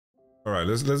All right,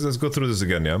 let's go through this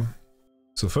again, yeah?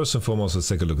 So first and foremost, let's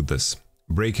take a look at this.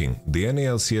 Breaking. The NA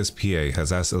LCSPA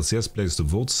has asked LCS players to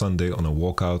vote Sunday on a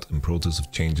walkout in protest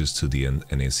of changes to the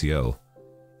NACL.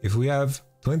 If we have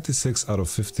 26 out of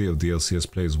 50 of the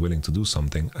LCS players willing to do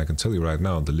something, I can tell you right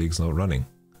now the league's not running.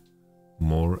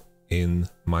 More in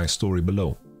my story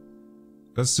below.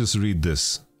 Let's just read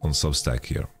this on Substack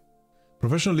here.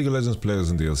 Professional League of Legends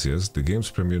players in the LCS, the game's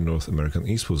premier North American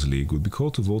esports league, would be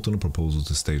called to vote on a proposal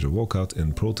to stage a walkout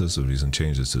in protest of recent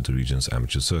changes to the region's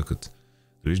amateur circuit.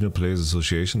 The Regional Players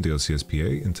Association, the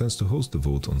LCSPA, intends to host the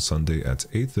vote on Sunday at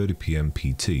 8:30 p.m.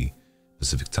 PT,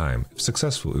 Pacific Time. If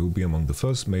successful, it will be among the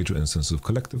first major instances of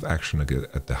collective action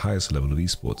at the highest level of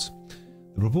esports.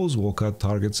 The proposed walkout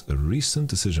targets a recent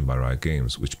decision by Riot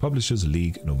Games, which publishes a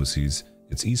league and oversees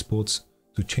its esports,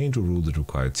 to change a rule that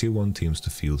required Tier 1 teams to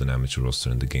field an amateur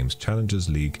roster in the game's Challengers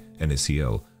League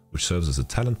NACL, which serves as a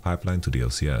talent pipeline to the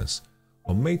LCS.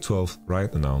 On May 12th,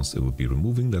 Riot announced it would be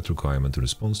removing that requirement in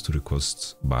response to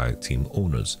requests by team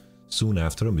owners. Soon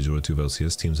after, a majority of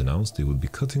LCS teams announced they would be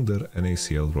cutting their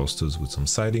NACL rosters, with some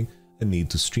citing a need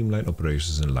to streamline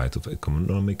operations in light of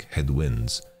economic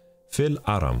headwinds. Phil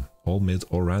Aram, all mid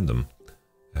or random,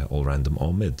 all random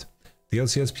or mid. The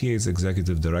LCSPA's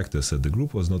executive director said the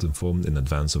group was not informed in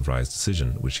advance of Riot's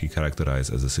decision, which he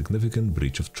characterized as a significant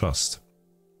breach of trust.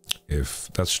 If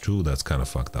that's true, that's kind of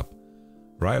fucked up.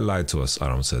 Riot lied to us,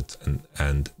 Aram said,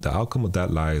 and the outcome of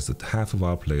that lie is that half of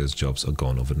our players' jobs are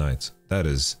gone overnight. That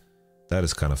is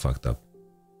kind of fucked up.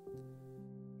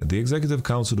 The Executive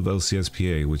Council of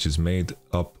LCSPA, which is made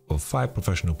up of 5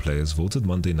 professional players, voted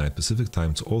Monday night Pacific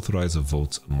Time to authorize a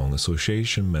vote among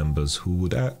association members who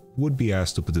would be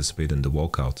asked to participate in the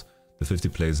walkout, the 50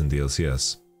 players in the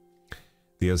LCS.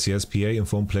 The LCSPA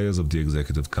informed players of the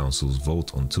Executive Council's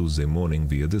vote on Tuesday morning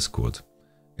via Discord.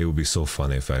 It would be so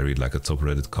funny if I read like a top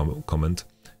Reddit comment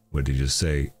where they just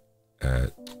say,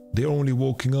 they're only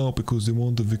walking out because they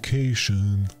want a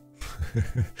vacation.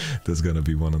 There's gonna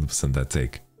be 100% that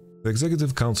take. The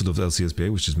Executive Council of the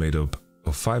LCSPA, which is made up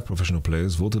of 5 professional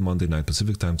players, voted Monday night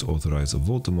Pacific Time to authorize a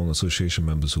vote among association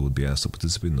members who would be asked to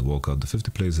participate in the walkout, the 50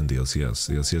 players in the LCS.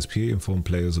 The LCSPA informed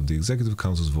players of the Executive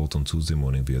Council's vote on Tuesday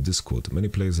morning via Discord. Many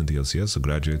players in the LCS are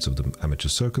graduates of the amateur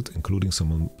circuit, including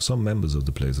some members of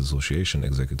the Players Association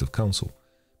Executive Council.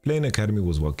 Playing Academy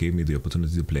was what gave me the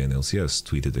opportunity to play in LCS,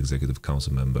 tweeted Executive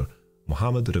Council member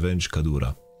Mohammed Revenge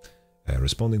Kadura,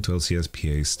 responding to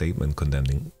LCSPA's statement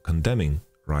condemning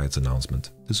Riot's announcement.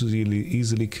 This would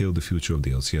easily kill the future of the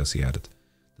LCS, he added.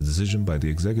 The decision by the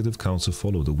Executive Council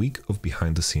followed a week of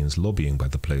behind-the-scenes lobbying by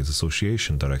the Players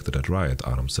Association directed at Riot,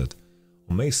 Aram said.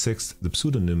 On May 6th, the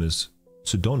pseudonymous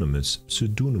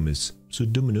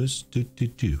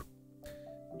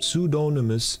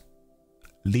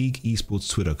League Esports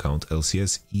Twitter account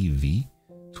LCSEV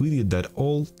tweeted that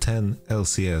all 10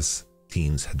 LCS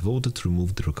teams had voted to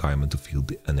remove the requirement to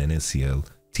field an NACL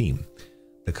team.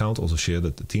 The account also shared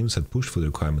that the teams had pushed for the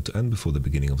requirement to end before the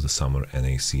beginning of the summer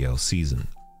NACL season.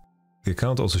 The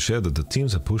account also shared that the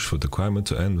teams had pushed for the requirement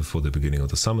to end before the beginning of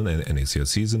the summer NACL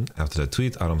season. After that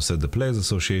tweet, Aram said the Players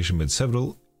Association made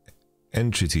several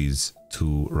entreaties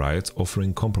to Riot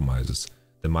offering compromises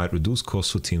that might reduce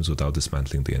costs for teams without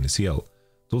dismantling the NACL.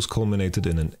 Those culminated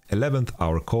in an 11th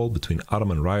hour call between Aram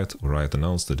and Riot, where Riot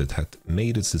announced that it had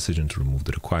made its decision to remove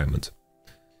the requirement.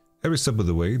 Every step of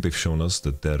the way, they've shown us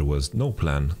that there was no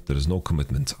plan, there is no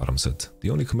commitment, Aram said. The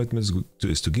only commitment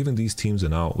is to giving these teams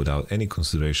an out without any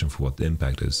consideration for what the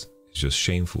impact is. It's just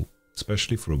shameful,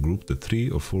 especially for a group that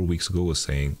 3 or 4 weeks ago was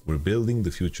saying, we're building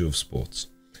the future of sports.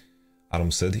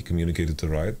 Aram said he communicated to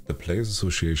Riot the Players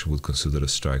Association would consider a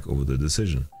strike over the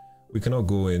decision. We cannot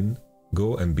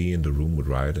go and be in the room with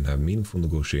Riot and have meaningful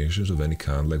negotiations of any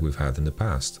kind like we've had in the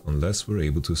past, unless we're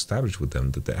able to establish with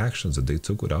them that the actions that they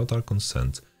took without our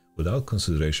consent, without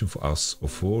consideration for us or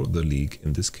for the league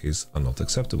in this case, are not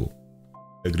acceptable.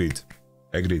 Agreed.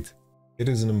 It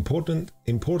is an important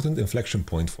inflection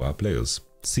point for our players.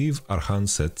 Steve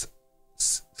Arhanset,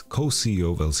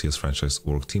 co-CEO of LCS franchise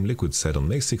org Team Liquid, said on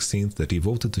May 16th that he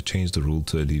voted to change the rule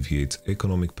to alleviate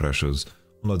economic pressures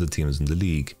on other teams in the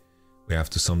league. We have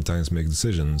to sometimes make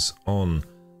decisions on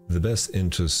the best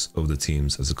interests of the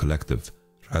teams as a collective,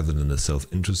 rather than the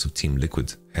self-interest of Team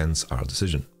Liquid, hence our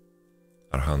decision,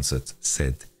 Arhanset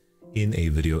said in a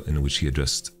video in which he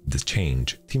addressed the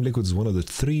change. Team Liquid is one of the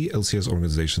 3 LCS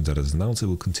organizations that has announced it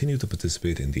will continue to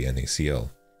participate in the NACL.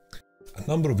 A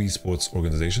number of esports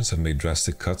organizations have made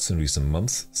drastic cuts in recent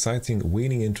months, citing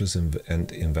waning interest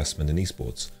and investment in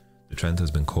esports. The trend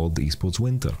has been called the esports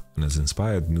winter and has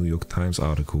inspired New York Times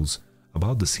articles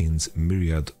about the scene's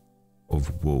myriad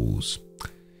of woes.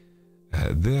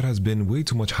 There has been way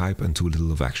too much hype and too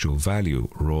little of actual value,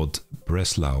 Rod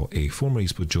Breslau, a former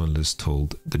esports journalist,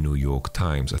 told the New York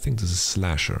Times. I think this is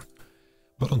Slasher.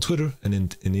 But on Twitter and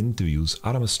in interviews,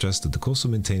 Adam has stressed that the cost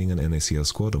of maintaining an NACL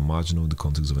squad are marginal in the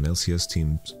context of an LCS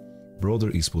team's broader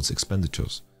esports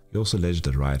expenditures. He also alleged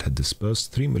that Riot had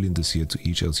dispersed $3 million this year to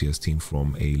each LCS team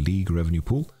from a league revenue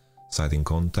pool, citing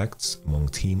contacts among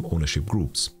team ownership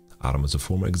groups. Adam is a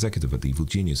former executive at Evil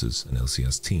Geniuses, an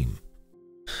LCS team.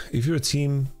 If you're a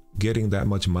team getting that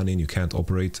much money and you can't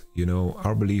operate, you know,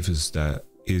 our belief is that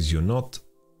you're not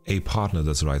a partner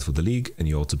that's right for the league and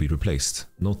you ought to be replaced,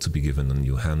 not to be given a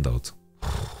new handout.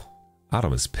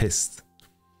 Adam is pissed.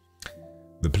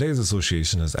 The Players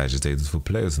Association has agitated for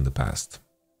players in the past.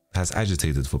 That's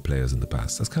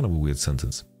kind of a weird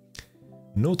sentence.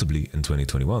 Notably, in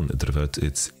 2021, it reverted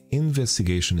its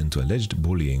investigation into alleged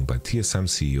bullying by TSM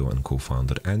CEO and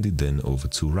co-founder Andy Din over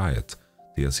to Riot.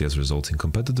 The LCS resulting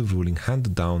competitive ruling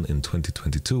handed down in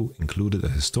 2022 included a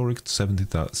historic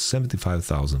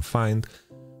 $75,000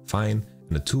 fine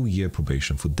and a 2-year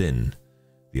probation for Din.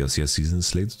 The LCS season is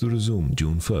slated to resume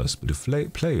June 1st, but if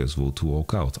players vote to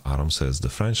walk out, Aram says the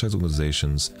franchise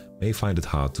organizations may find it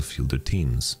hard to field their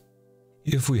teams.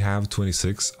 If we have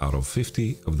 26 out of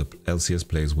 50 of the LCS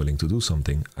players willing to do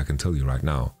something, I can tell you right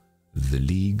now, the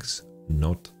league's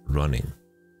not running.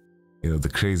 You know, the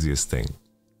craziest thing,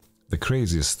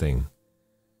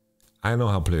 I know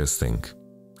how players think,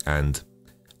 and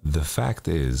the fact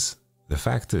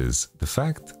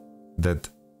that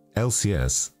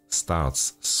LCS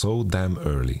starts so damn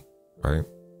early, right?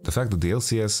 The fact that the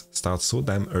LCS starts so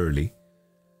damn early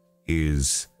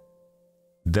is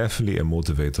definitely a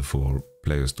motivator for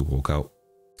players to walk out,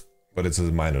 but it's a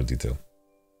minor detail.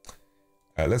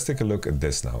 Let's take a look at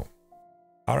this now.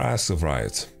 Our asks of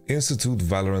Riot: institute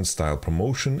Valorant-style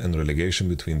promotion and relegation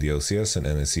between the LCS and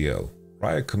NACL.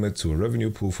 Riot commit to a revenue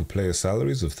pool for player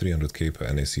salaries of $300k per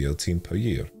NACL team per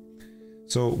year.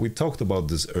 So we talked about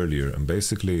this earlier, and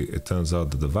basically it turns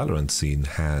out that the Valorant scene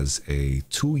has a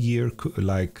two-year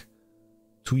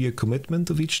commitment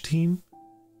of each team,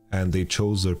 and they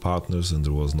chose their partners and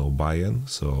there was no buy-in,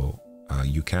 so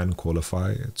you can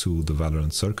qualify to the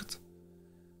Valorant circuit.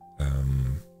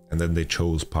 And then they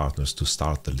chose partners to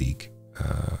start the league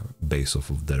based off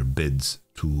of their bids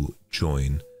to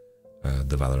join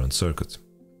the Valorant circuit.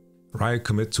 Riot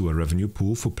commit to a revenue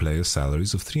pool for player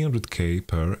salaries of $300k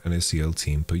per NACL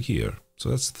team per year. So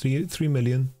that's 3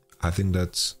 million. I think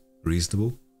that's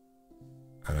reasonable.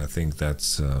 And I think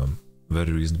that's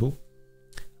very reasonable.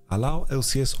 Allow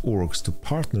LCS orgs to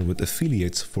partner with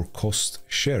affiliates for cost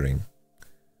sharing.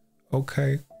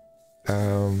 Okay.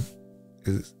 I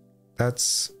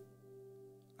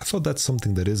thought that's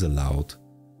something that is allowed.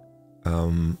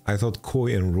 I thought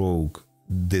Koi and Rogue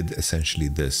did essentially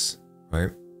this,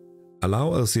 right?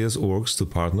 Allow LCS orgs to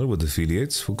partner with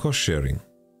affiliates for cost sharing.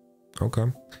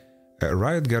 Okay.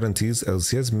 Riot guarantees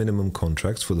LCS minimum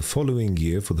contracts for the following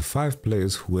year for the 5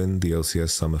 players who win the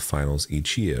LCS Summer Finals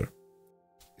each year.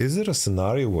 Is there a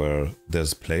scenario where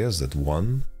there's players that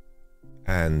won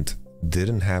and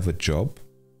didn't have a job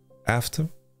after?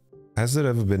 Has there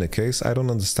ever been a case? I don't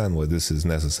understand why this is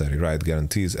necessary. Riot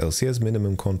guarantees LCS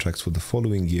minimum contracts for the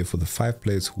following year for the 5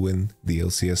 players who win the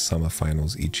LCS Summer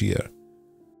Finals each year.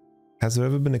 Has there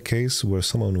ever been a case where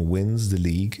someone wins the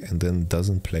league and then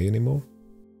doesn't play anymore?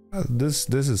 This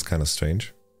is kind of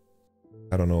strange.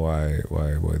 I don't know why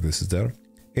this is there.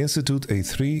 Institute a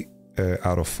 3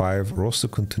 out of 5 roster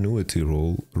continuity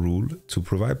rule to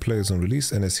provide players on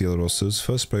released NACL rosters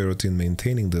first priority in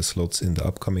maintaining their slots in the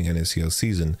upcoming NACL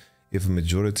season if a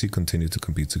majority continue to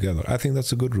compete together. I think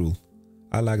that's a good rule.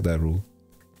 I like that rule.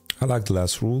 I like the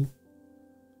last rule.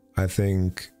 I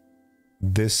think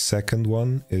this second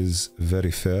one is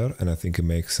very fair and I think it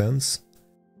makes sense.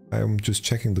 I'm just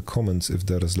checking the comments if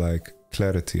there is like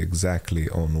clarity exactly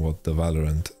on what the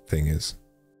Valorant thing is.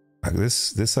 Like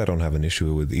this I don't have an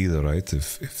issue with either, right?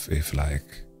 If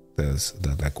like there's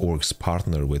that like orgs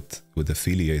partner with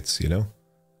affiliates, you know,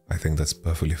 I think that's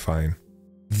perfectly fine.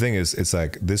 The thing is, it's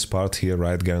like this part here,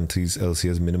 Riot guarantees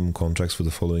LCS minimum contracts for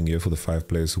the following year for the 5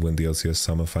 players who win the LCS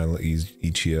Summer Final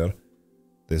each year.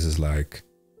 This is like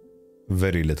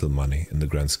very little money in the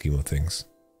grand scheme of things,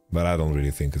 but I don't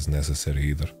really think it's necessary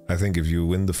either. I think if you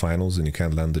win the finals and you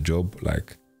can't land the job,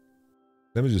 like,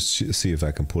 let me just see if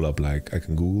I can pull up, like, I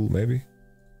can Google maybe.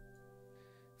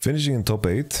 Finishing in top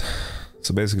 8.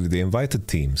 So basically the invited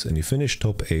teams, and you finish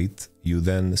top 8, you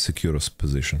then secure a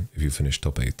position if you finish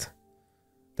top 8.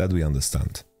 That we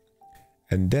understand.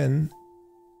 And then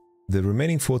the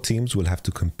remaining 4 teams will have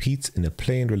to compete in a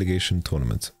play-in relegation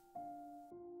tournament.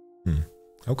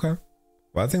 Okay.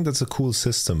 Well, I think that's a cool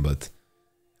system, but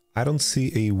I don't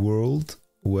see a world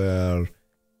where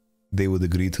they would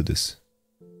agree to this.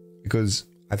 Because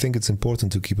I think it's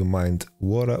important to keep in mind,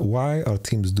 why are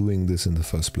teams doing this in the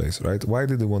first place, right? Why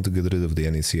did they want to get rid of the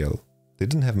NACL? They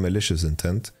didn't have malicious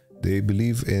intent. They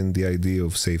believe in the idea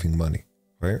of saving money,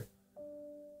 right?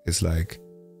 It's like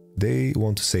they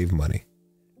want to save money.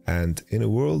 And in a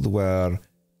world where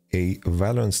a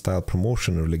Valorant-style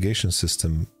promotion or relegation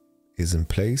system is in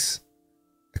place,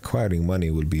 acquiring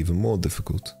money will be even more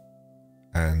difficult.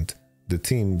 And the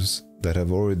teams that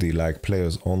have already like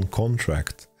players on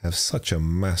contract have such a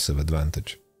massive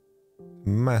advantage.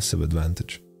 Massive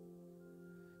advantage.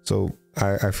 So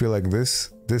I feel like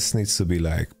this needs to be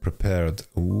like prepared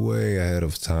way ahead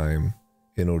of time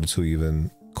in order to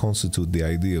even constitute the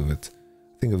idea of it.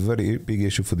 I think a very big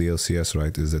issue for the LCS,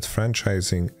 right, is that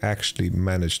franchising actually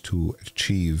managed to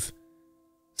achieve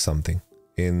something.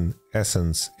 In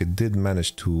essence, it did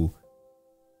manage to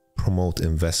promote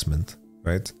investment,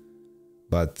 right?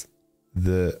 But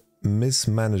the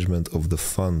mismanagement of the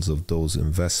funds of those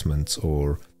investments,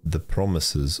 or the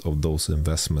promises of those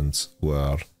investments,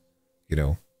 were, you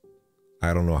know,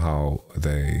 I don't know how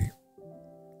they,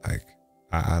 like,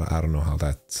 I don't know how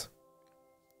that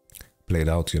played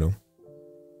out, you know.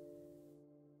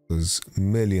 Because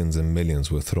millions and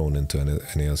millions were thrown into NA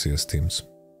LCS teams.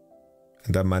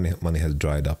 And that money has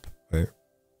dried up, right?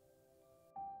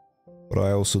 But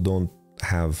I also don't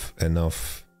have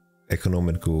enough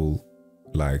economical,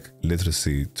 like,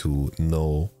 literacy to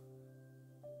know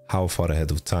how far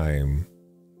ahead of time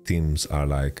teams are,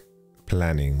 like,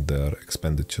 planning their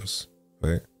expenditures,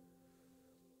 right?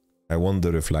 I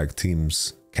wonder if, like,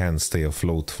 teams can stay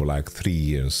afloat for, like, 3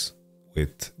 years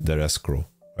with their escrow,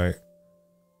 right?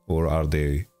 Or are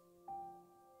they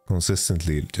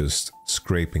consistently just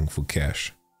scraping for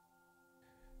cash?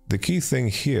 The key thing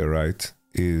here, right,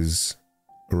 is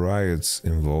Riot's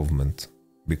involvement,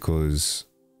 because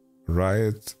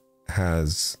Riot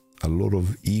has a lot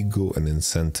of ego and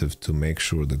incentive to make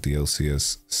sure that the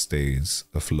LCS stays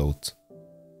afloat,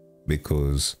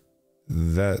 because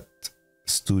that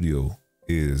studio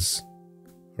is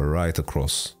right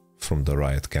across from the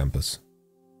Riot campus.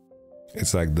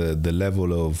 It's like the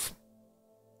level of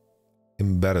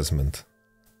embarrassment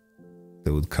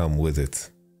that would come with it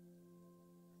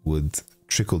would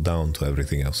trickle down to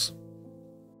everything else.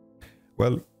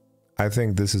 Well, I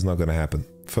think this is not going to happen.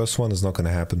 First one is not going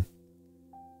to happen.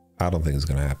 I don't think it's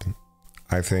going to happen.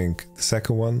 I think the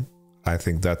second one, I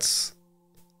think it's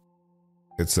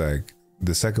like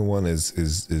the second one is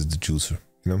the juicer,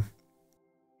 you know?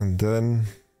 And then,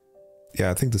 yeah,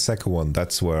 I think the second one,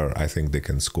 that's where I think they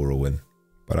can score a win.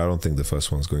 But I don't think the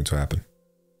first one's going to happen.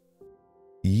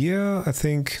 Yeah, I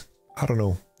think, I don't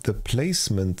know, the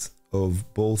placement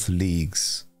of both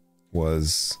leagues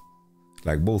was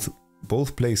like both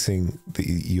placing the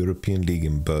European League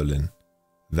in Berlin,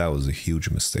 that was a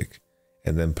huge mistake.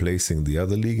 And then placing the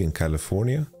other league in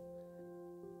California,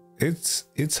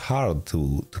 it's hard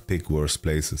to pick worse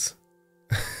places.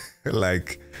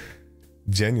 Like,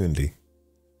 genuinely.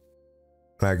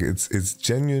 Like, it's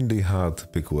genuinely hard to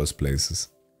pick worse places.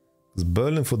 Because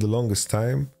Berlin, for the longest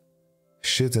time,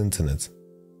 shit internet.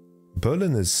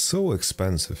 Berlin is so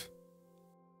expensive.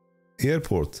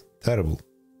 Airport, terrible.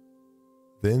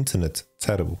 The internet,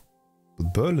 terrible.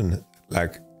 But Berlin,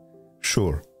 like,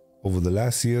 sure, over the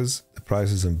last years, the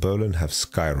prices in Berlin have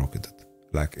skyrocketed.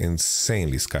 Like,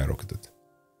 insanely skyrocketed.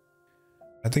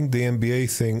 I think the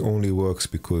NBA thing only works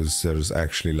because there's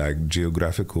actually, like,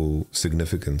 geographical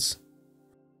significance.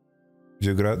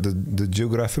 The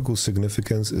geographical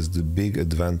significance is the big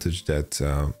advantage that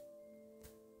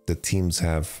the teams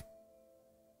have.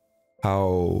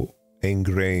 How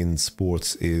ingrained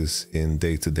sports is in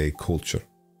day-to-day culture,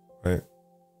 right?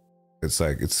 It's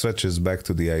like, it stretches back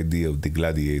to the idea of the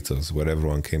gladiators, where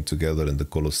everyone came together in the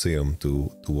Colosseum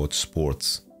to watch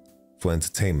sports for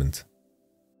entertainment.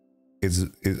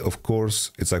 Of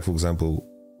course, it's like, for example,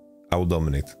 I will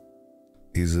dominate.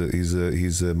 He's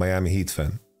a Miami Heat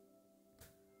fan.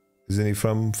 Isn't he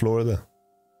from Florida?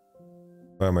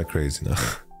 Or am I crazy now?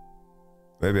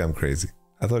 Maybe I'm crazy.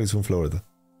 I thought he's from Florida.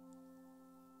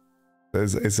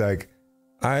 It's like,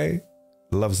 I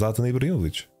love Zlatan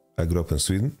Ibrahimovic. I grew up in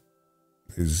Sweden.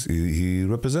 He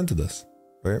represented us,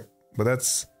 right?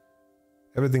 But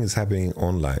everything is happening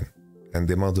online. And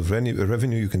the amount of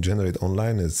revenue you can generate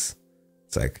online it's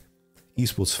like,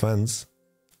 esports fans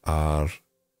are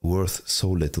worth so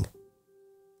little.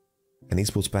 And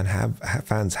esports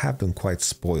fans have been quite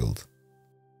spoiled.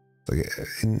 Like,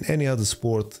 in any other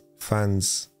sport,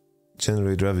 fans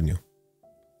generate revenue.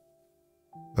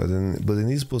 But in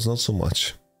esports, not so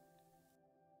much.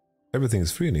 Everything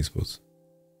is free in esports.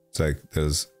 It's like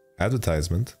there's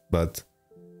advertisement, but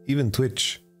even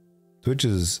Twitch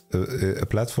is a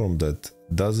platform that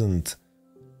doesn't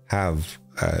have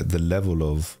the level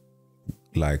of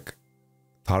like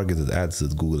targeted ads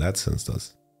that Google AdSense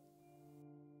does.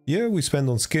 Yeah, we spend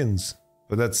on skins,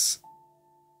 but that's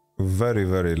very,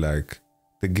 very like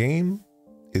the game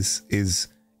is it's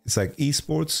like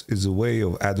esports is a way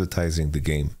of advertising the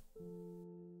game.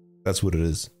 That's what it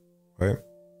is, right?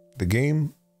 The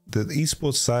game, the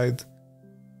esports side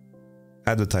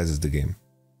advertises the game.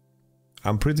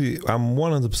 I'm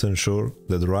 100% sure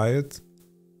that Riot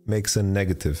makes a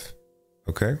negative,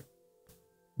 okay?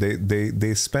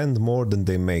 They spend more than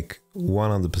they make,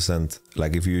 100%,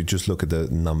 like if you just look at the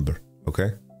number,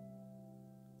 okay?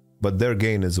 But their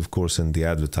gain is, of course, in the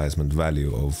advertisement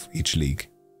value of each league.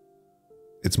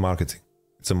 It's marketing.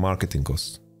 It's a marketing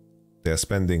cost. They are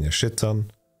spending a shit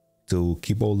ton to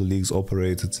keep all the leagues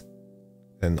operated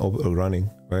and running,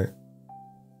 right?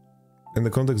 In the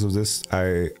context of this,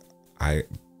 I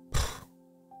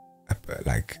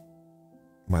like,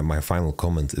 my final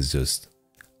comment is just,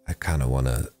 I kind of want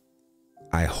to,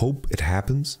 I hope it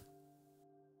happens.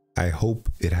 I hope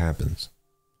it happens.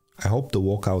 I hope the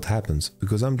walkout happens,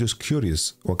 because I'm just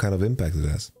curious what kind of impact it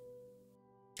has.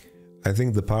 I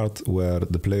think the part where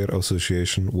the player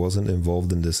association wasn't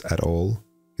involved in this at all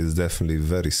is definitely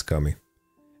very scummy.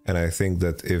 And I think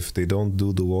that if they don't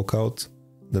do the walkout,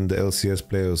 then the LCS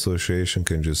player association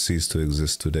can just cease to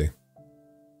exist today.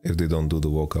 If they don't do the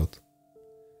walkout.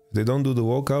 If they don't do the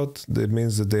walkout, that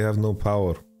means that they have no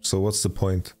power. So what's the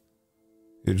point?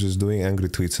 You're just doing angry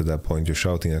tweets at that point. You're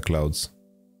shouting at clouds.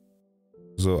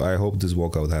 So I hope this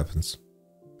walkout happens,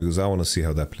 because I want to see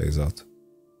how that plays out.